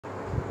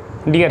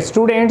Dear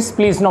students,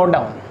 please note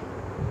down.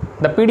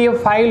 The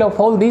PDF file of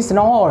all these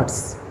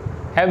notes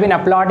have been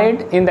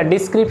uploaded in the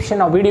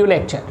description of video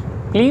lecture.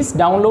 Please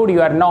download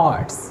your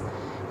notes.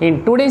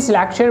 In today's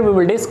lecture, we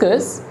will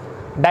discuss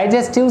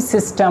digestive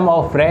system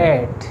of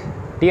rat.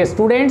 Dear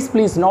students,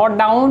 please note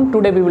down.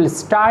 Today we will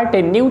start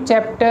a new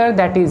chapter,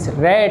 that is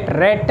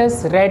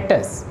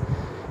ratus.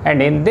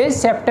 And in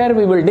this chapter,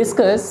 we will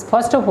discuss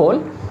first of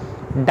all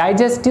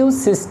digestive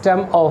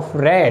system of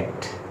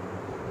rat.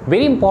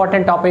 Very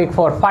important topic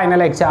for final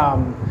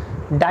exam.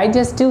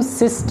 Digestive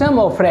system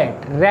of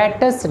rat,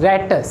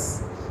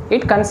 ratus.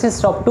 It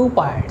consists of two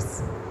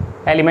parts,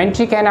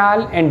 alimentary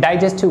canal and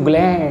digestive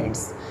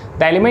glands.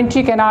 The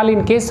alimentary canal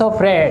in case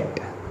of rat,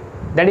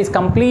 that is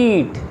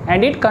complete,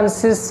 and it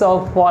consists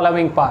of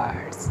following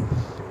parts.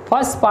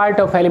 First part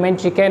of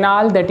alimentary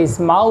canal, that is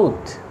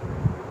mouth.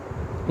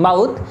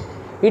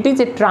 It is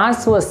a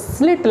transverse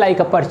slit-like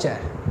aperture,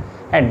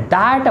 and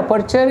that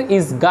aperture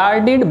is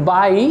guarded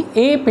by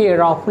a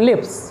pair of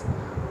lips,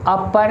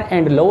 upper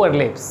and lower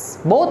lips.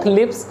 Both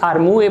lips are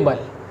movable.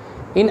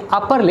 In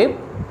upper lip,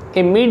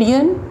 a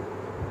median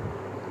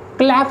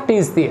cleft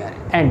is there,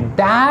 and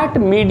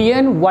that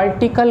median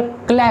vertical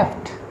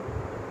cleft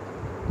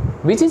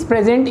which is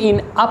present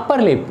in upper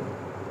lip,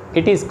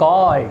 it is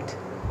called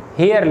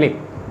hair lip.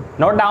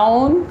 Note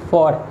down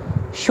for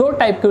short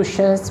type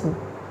questions,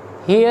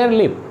 hair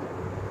lip.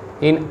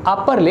 In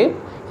upper lip,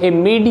 a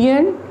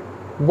median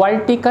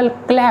vertical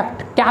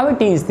cleft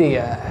cavity is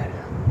there,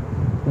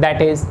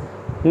 that is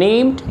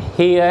named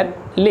hair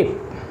lip.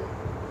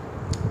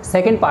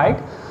 Second part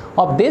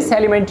of this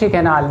alimentary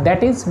canal,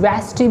 that is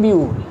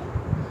vestibule.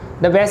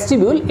 The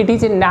vestibule, it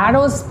is a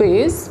narrow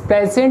space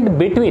present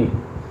between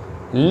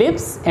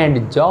lips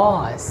and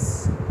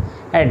jaws,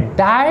 and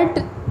that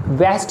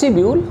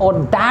vestibule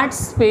or that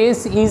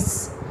space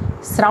is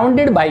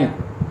surrounded by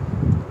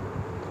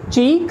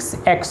cheeks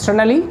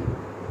externally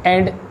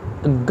and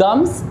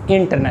gums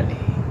internally.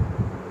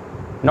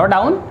 Note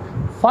down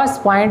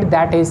first point,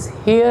 that is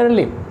hair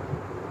lip.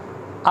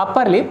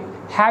 Upper lip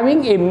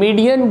having a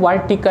median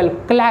vertical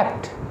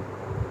cleft,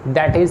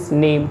 that is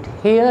named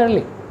hair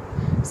lip.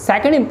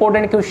 Second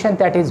important question,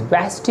 that is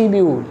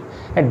vestibule,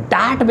 and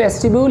that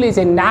vestibule is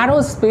a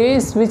narrow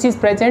space which is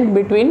present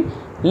between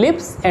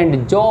lips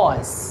and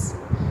jaws,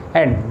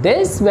 and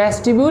this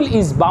vestibule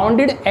is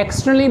bounded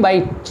externally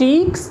by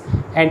cheeks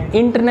and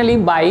internally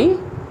by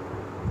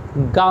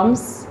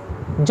gums,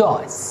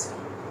 jaws.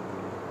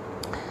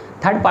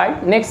 Third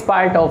part, next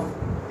part of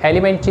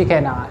alimentary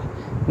canal,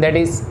 that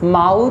is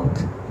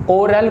mouth,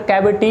 oral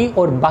cavity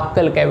or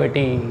buccal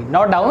cavity.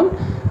 Note down,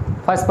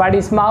 first part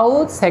is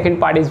mouth, second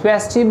part is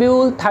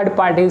vestibule, third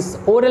part is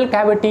oral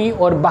cavity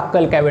or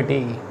buccal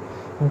cavity.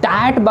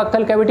 That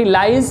buccal cavity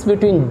lies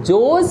between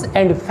jaws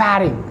and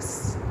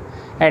pharynx,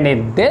 and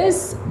in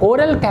this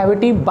oral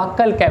cavity,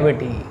 buccal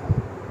cavity,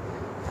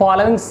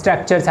 following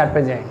structures are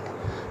present.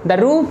 The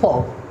roof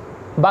of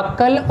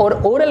buccal or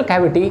oral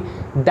cavity,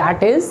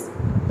 that is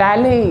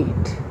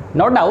palate.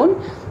 Note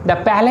down the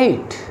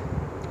palate,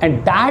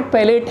 and that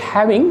palate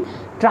having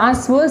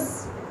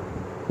transverse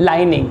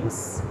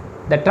linings,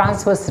 the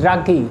transverse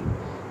ruggy,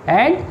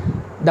 and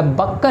the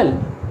buccal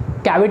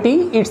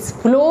cavity, its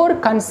floor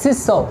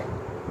consists of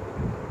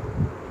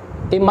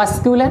a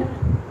muscular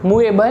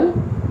movable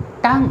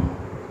tongue,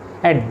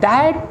 and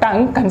that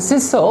tongue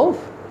consists of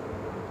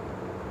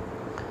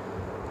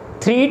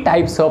three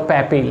types of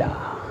papilla.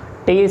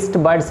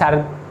 Taste buds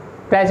are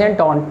present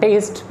on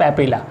taste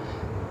papilla: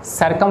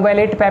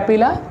 circumvallate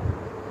papilla,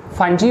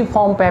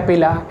 fungiform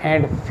papilla,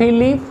 and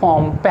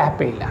filiform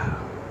papilla.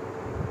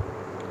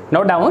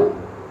 Note down,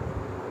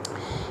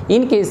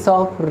 in case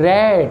of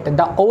rat,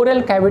 the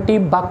oral cavity,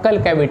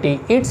 buccal cavity,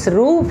 its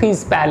roof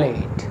is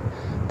palate.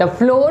 The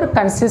floor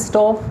consists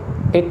of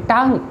a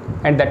tongue,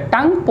 and the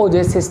tongue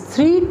possesses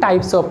three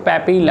types of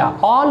papilla.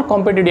 All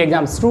competitive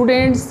exam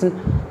students,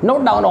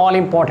 note down all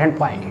important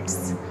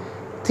points.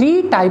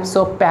 Three types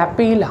of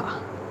papilla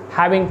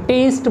having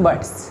taste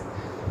buds.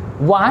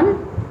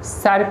 One,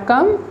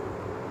 circumvallate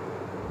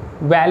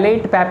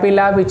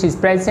papilla, which is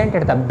present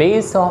at the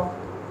base of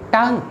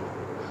tongue.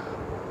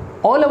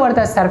 All over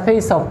the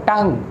surface of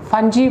tongue,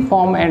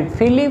 fungiform and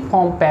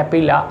filiform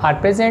papilla are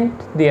present,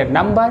 their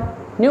number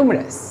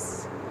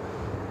numerous.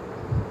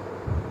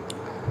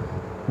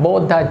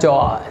 Both the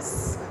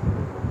jaws,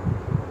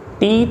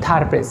 teeth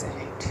are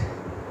present.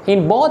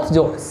 In both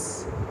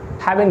jaws,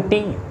 having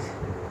teeth.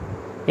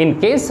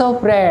 In case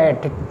of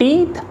rat,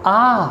 teeth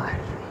are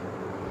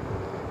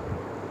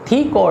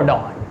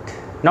thecodont.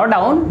 Note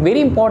down,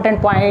 very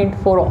important point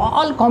for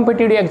all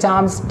competitive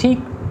exams,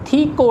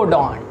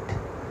 thecodont.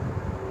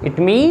 It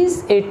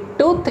means a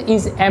tooth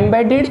is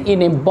embedded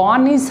in a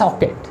bony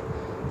socket.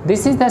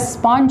 This is the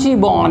spongy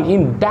bone,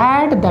 in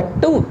that the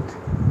tooth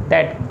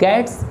that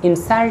gets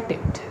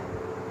inserted.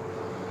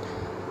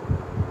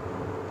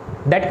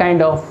 That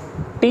kind of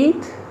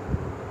teeth,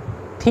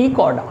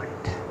 thecodont.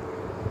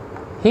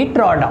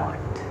 Heterodont.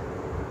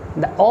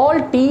 All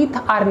teeth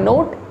are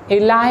not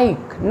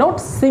alike,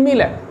 not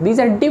similar. These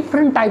are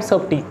different types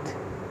of teeth.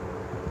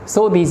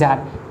 So these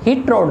are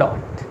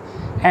heterodont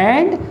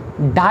and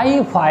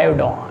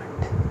diphyodont.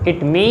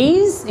 It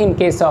means in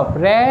case of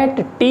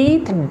rat,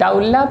 teeth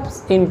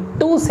develops in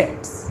two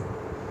sets.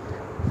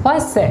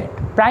 First set,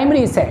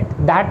 primary set,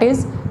 that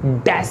is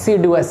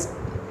deciduous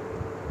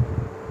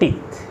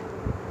teeth.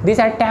 These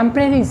are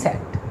temporary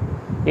set.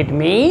 It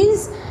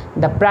means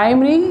the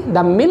primary,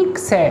 the milk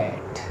set,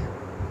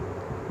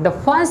 the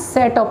first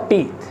set of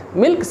teeth,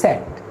 milk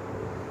set,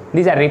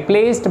 these are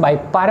replaced by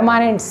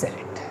permanent set.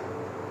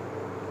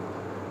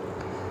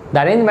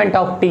 The arrangement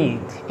of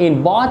teeth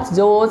in both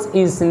jaws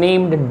is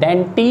named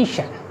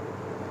dentition,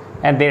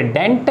 and their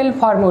dental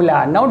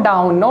formula, note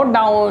down,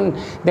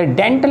 their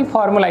dental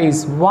formula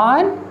is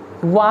 1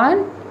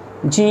 1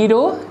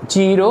 0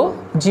 0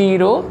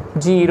 0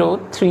 0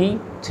 3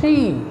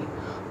 3.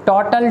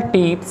 Total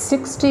teeth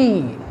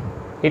 16.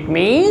 It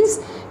means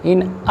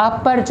in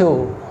upper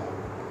jaw,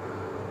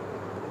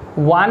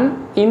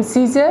 1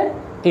 incisor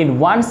in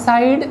one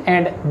side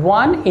and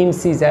 1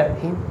 incisor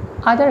in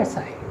other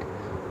side.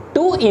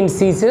 2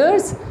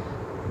 incisors,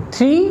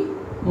 3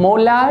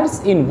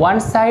 molars in one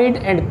side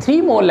and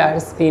 3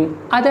 molars in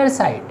other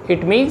side.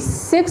 It means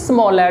 6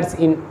 molars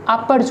in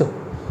upper jaw.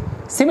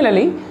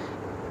 Similarly,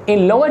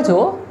 in lower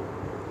jaw,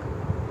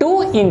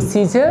 2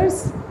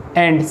 incisors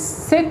and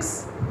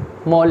 6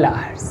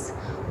 molars.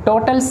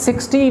 Total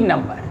 16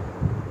 number.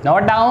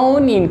 Note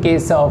down in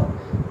case of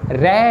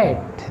rat,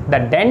 the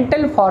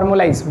dental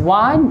formula is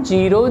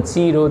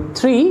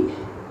 1003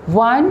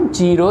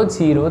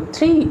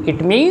 1003.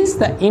 It means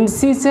the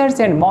incisors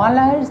and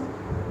molars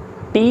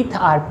teeth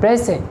are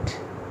present.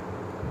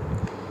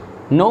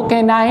 No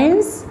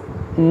canines,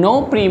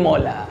 no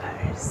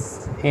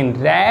premolars. In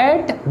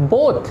rat,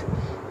 both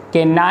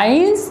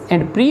canines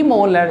and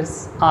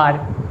premolars are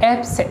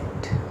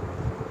absent.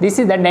 This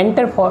is the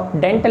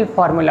dental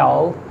formula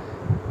of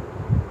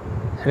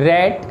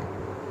rat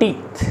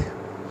teeth.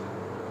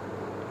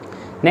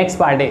 Next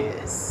part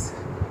is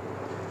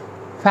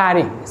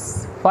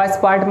pharynx.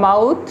 First part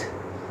mouth,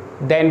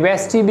 then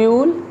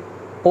vestibule,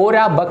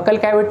 ora, buccal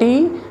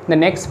cavity. The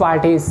next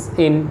part is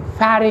in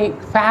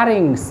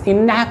pharynx,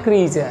 in neck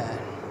region.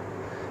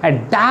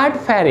 And that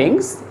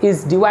pharynx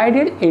is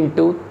divided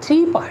into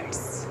 3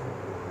 parts.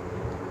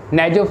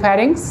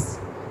 Nasopharynx.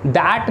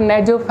 That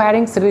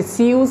nasopharynx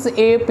receives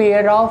a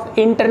pair of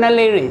internal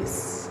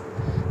areas.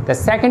 The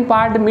second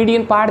part, the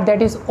median part,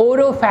 that is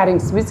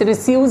oropharynx, which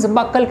receives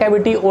buccal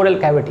cavity, oral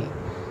cavity.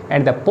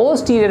 And the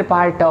posterior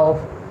part of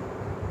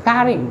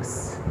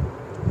pharynx,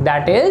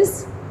 that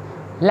is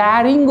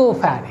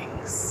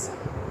laryngopharynx.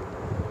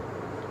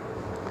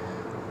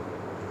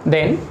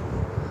 Then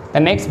the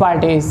next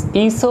part is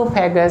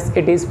esophagus.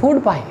 It is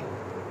food pipe,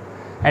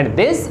 and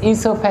this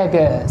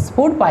esophagus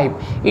food pipe,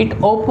 it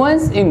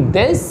opens in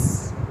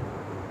this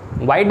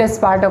widest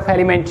part of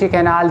alimentary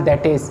canal,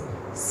 that is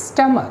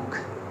stomach.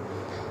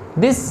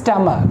 This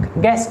stomach,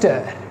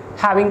 gaster,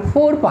 having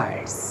 4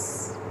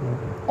 parts.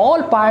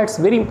 All parts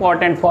very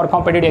important for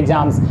competitive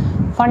exams.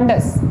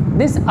 Fundus.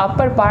 This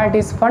upper part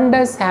is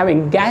fundus,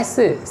 having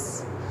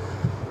gases.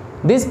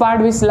 This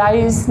part which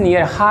lies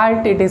near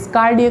heart, it is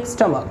cardiac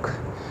stomach.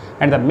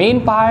 And the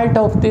main part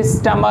of this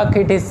stomach,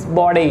 it is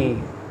body.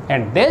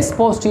 And this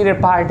posterior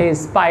part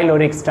is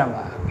pyloric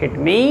stomach. It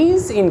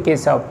means in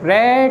case of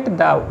rat,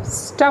 the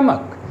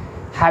stomach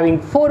having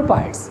 4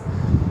 parts.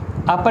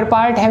 Upper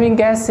part having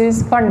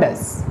gases,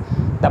 fundus.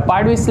 The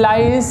part which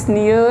lies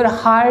near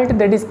heart,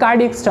 that is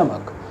cardiac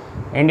stomach.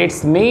 And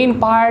its main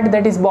part,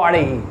 that is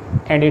body.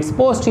 And its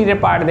posterior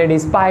part, that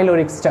is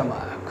pyloric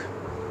stomach.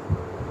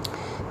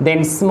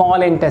 Then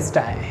small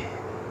intestine.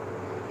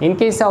 In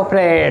case of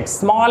rat,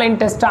 small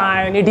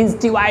intestine, it is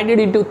divided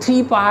into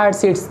 3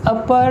 parts. Its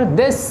upper,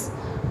 this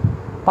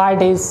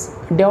part is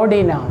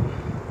duodenum.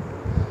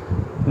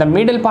 The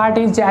middle part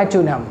is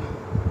jejunum.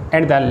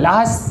 And the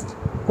last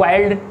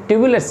coiled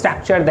tubular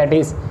structure, that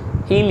is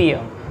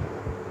ileum.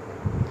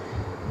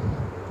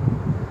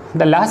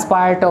 The last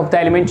part of the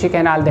alimentary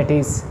canal, that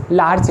is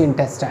large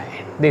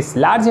intestine. This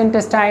large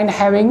intestine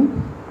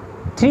having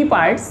 3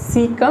 parts: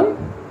 cecum,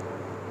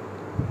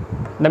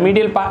 the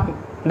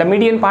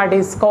median part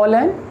is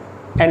colon,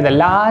 and the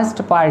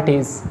last part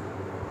is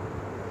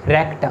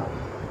rectum.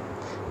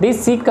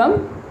 This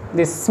cecum,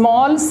 this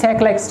small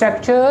sac-like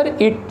structure,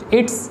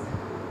 its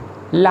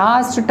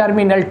last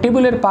terminal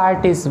tubular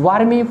part is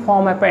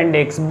vermiform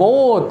appendix,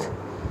 both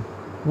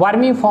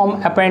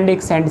vermiform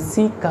appendix and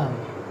cecum.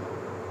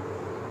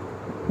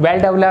 Well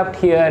developed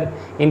here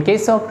in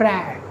case of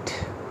rat.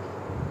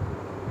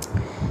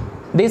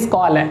 This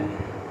colon,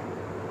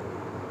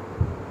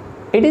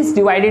 it is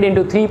divided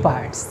into 3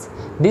 parts.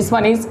 This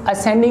one is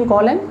ascending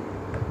colon,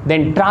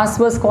 then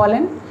transverse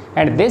colon,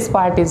 and this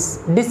part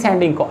is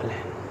descending colon.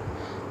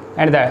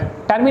 And the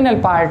terminal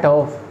part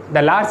of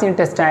the large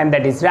intestine,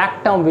 that is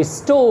rectum, which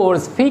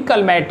stores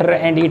fecal matter,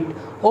 and it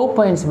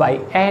opens by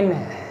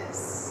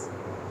anus.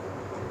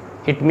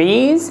 It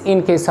means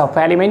in case of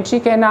alimentary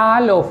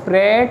canal of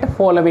rat,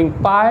 following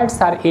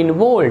parts are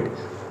involved.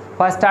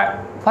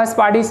 First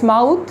part is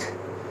mouth,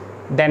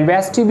 then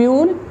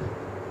vestibule,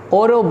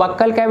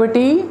 orobuccal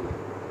cavity,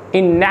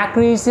 In neck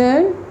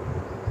region,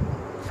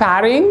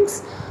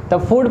 pharynx, the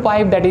food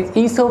pipe, that is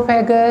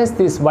esophagus,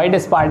 this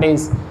widest part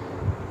is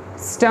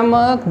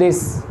stomach,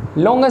 this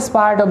longest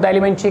part of the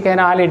alimentary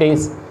canal, it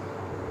is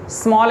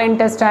small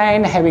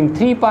intestine having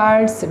 3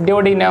 parts,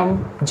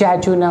 duodenum,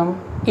 jejunum,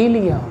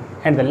 ileum,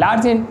 and the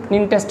large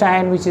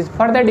intestine, which is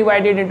further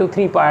divided into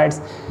 3 parts,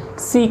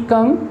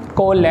 cecum,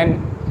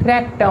 colon,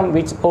 rectum,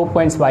 which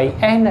opens by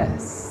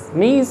anus,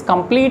 means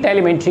complete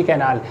alimentary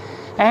canal,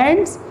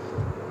 and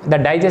the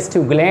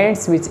digestive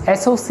glands which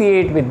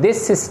associate with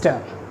this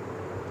system,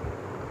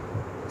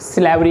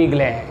 salivary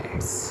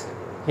glands.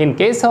 In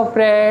case of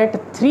rat,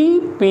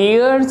 3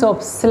 pairs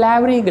of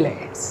salivary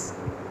glands,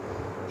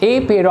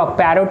 a pair of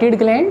parotid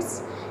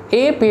glands,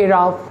 a pair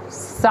of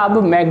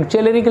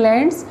submaxillary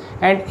glands,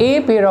 and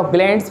a pair of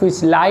glands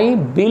which lie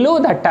below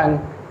the tongue,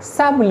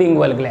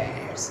 sublingual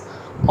glands.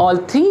 All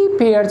 3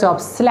 pairs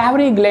of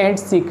salivary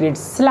glands secrete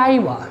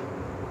saliva,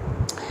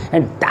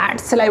 and that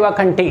saliva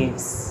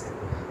contains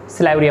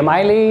salivary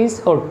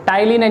amylase or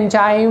ptyalin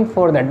enzyme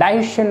for the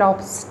digestion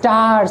of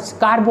starch,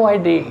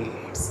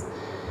 carbohydrates.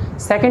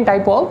 Second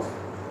type of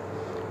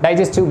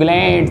digestive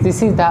glands,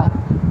 this is the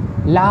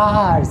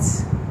large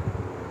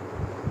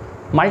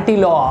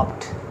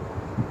multi-lobed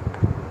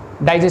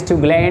digestive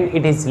gland,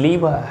 it is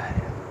liver.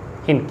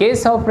 In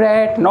case of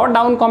rat, note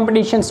down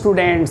competition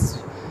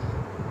students,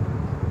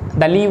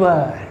 the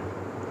liver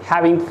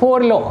having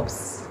 4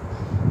 lobes.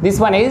 This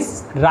one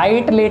is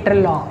right lateral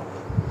lobe,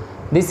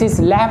 this is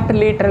left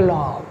lateral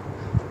lobe,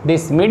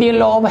 this medial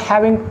lobe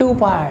having 2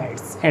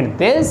 parts, and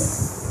this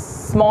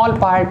small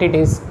part, it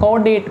is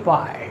caudate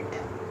part.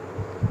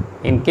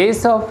 In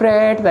case of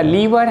rat, the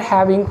liver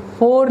having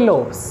 4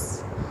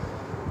 lobes,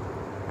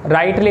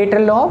 right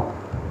lateral lobe,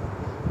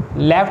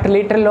 left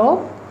lateral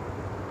lobe,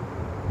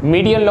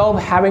 medial lobe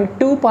having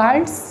 2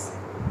 parts,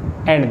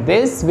 and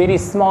this very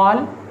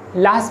small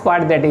last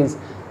part, that is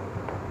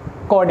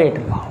caudate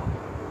lobe.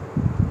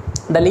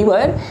 The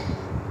liver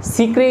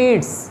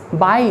secretes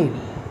bile,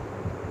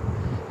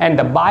 and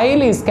the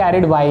bile is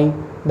carried by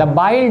the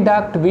bile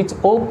duct which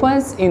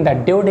opens in the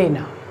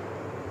duodenum.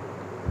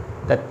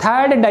 The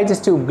third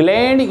digestive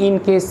gland in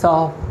case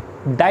of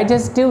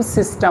digestive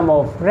system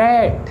of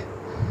rat,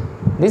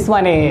 this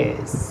one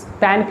is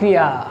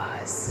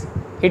pancreas.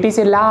 It is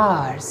a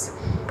large,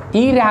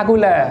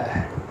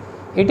 irregular,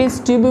 it is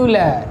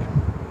tubular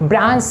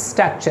branch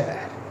structure,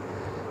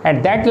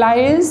 and that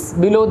lies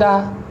below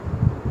the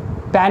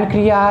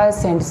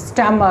pancreas and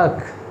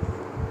stomach.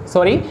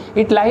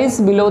 It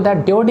lies below the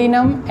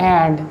duodenum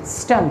and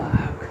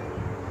stomach.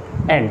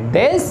 And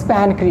this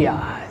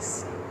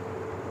pancreas,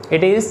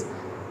 it is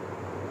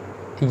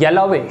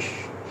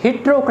yellowish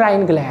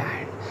heterocrine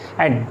gland,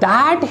 and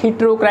that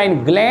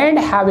heterocrine gland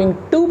having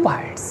 2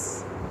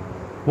 parts.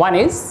 One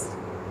is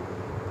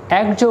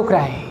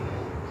exocrine,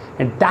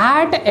 and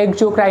that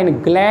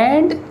exocrine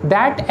gland,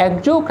 that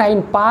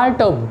exocrine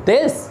part of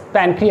this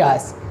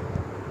pancreas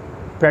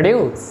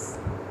produce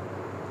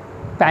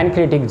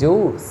pancreatic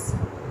juice.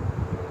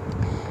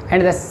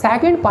 And the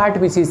second part,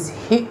 which is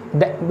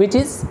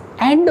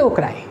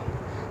endocrine,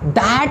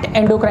 that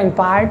endocrine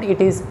part, it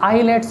is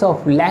islets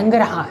of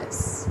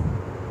Langerhans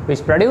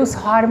which produce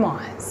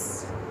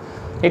hormones.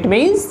 It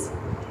means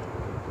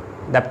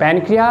the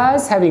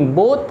pancreas having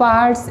both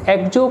parts,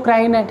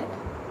 exocrine and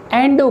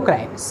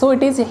endocrine, so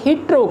it is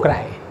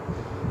heterocrine.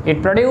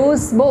 It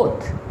produces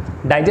both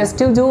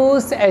digestive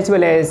juice as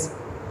well as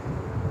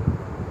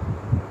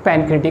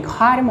pancreatic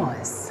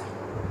hormones.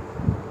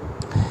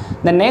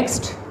 The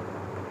next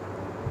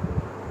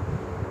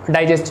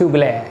digestive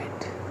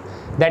gland,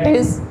 that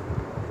is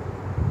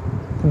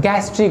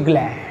gastric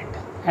gland,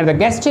 and the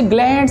gastric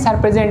glands are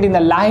present in the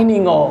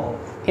lining of,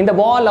 in the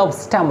wall of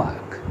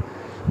stomach,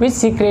 which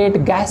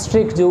secrete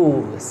gastric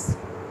juice.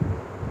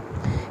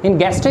 In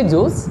gastric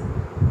juice,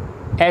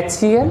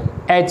 HCl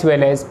as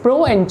well as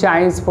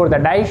proenzymes for the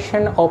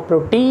digestion of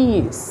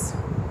proteins.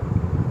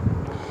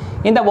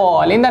 In the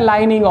wall, in the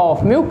lining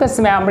of mucous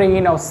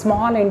membrane of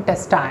small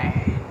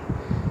intestine.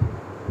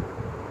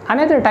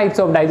 Another types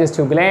of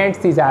digestive glands,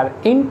 these are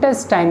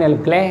intestinal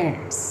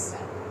glands,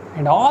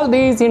 and all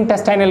these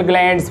intestinal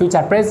glands which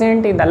are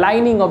present in the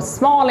lining of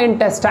small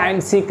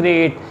intestine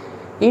secrete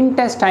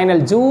intestinal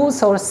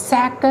juice or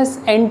saccus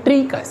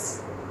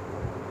entericus,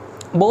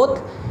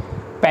 both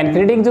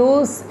pancreatic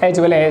juice as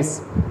well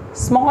as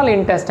small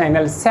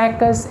intestinal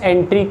saccus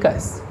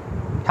entericus,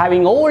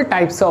 having all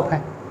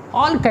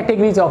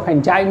categories of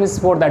enzymes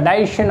for the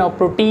digestion of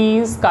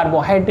proteins,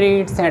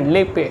 carbohydrates and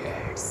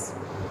lipids.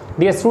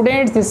 Dear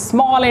students, this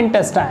small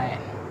intestine,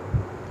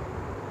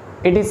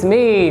 it is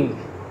main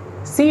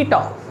seat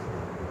of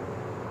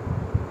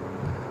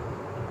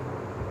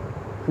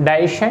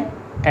digestion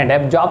and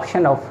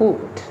absorption of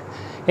food.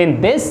 In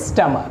this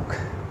stomach,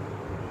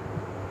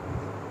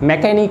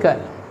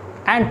 mechanical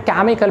and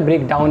chemical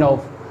breakdown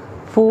of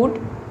food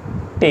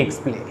takes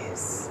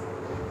place.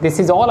 This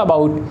is all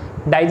about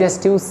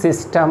digestive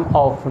system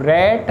of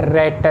rat,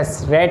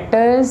 ratus,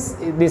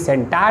 this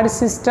entire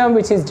system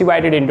which is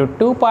divided into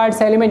 2 parts,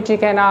 alimentary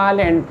canal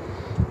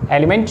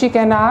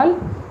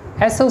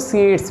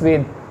associates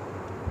with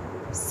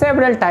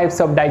several types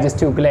of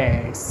digestive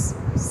glands: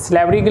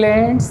 salivary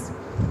glands,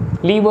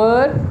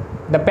 liver,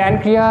 the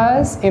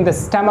pancreas, in the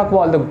stomach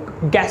wall the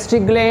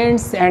gastric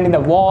glands, and in the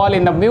wall,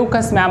 in the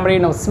mucous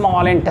membrane of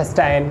small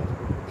intestine,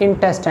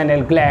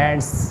 intestinal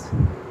glands.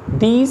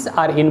 These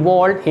are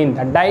involved in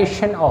the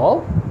digestion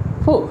of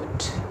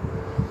food.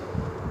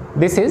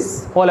 This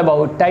is all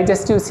about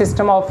digestive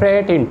system of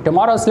rat. In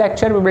tomorrow's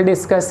lecture we will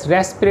discuss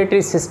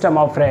respiratory system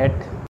of rat.